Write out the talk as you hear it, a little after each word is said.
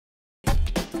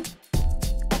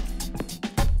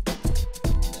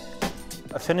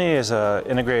Affinity is an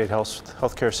integrated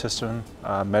healthcare system,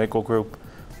 medical group,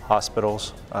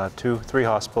 hospitals, three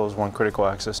hospitals, one critical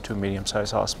access, two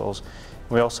medium-sized hospitals.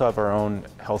 We also have our own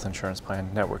health insurance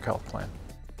plan, network health plan.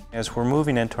 As we're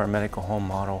moving into our medical home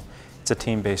model, it's a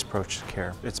team-based approach to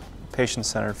care. It's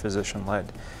patient-centered,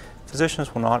 physician-led.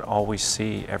 Physicians will not always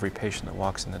see every patient that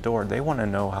walks in the door. They want to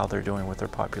know how they're doing with their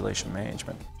population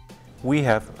management. We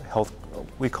have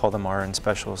we call them RN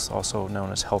specialists, also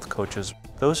known as health coaches.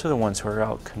 Those are the ones who are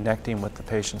out connecting with the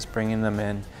patients, bringing them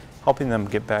in, helping them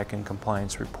get back in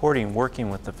compliance, reporting,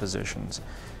 working with the physicians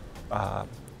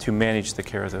to manage the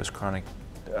care of those chronic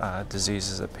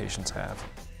diseases that patients have.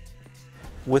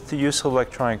 With the use of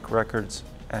electronic records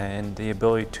and the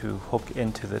ability to hook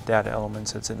into the data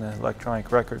elements that's in the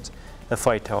electronic records that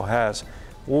Phytel has,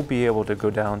 we'll be able to go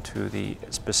down to the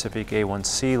specific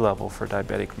A1C level for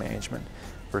diabetic management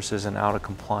versus an out of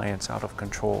compliance, out of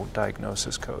control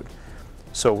diagnosis code.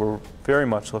 So we're very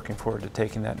much looking forward to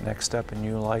taking that next step and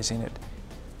utilizing it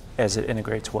as it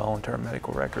integrates well into our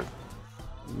medical record.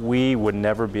 We would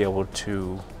never be able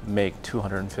to make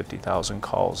 250,000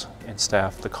 calls and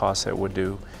staff the cost that it would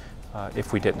do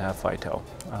if we didn't have Phytel.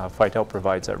 Phytel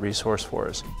provides that resource for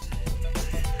us.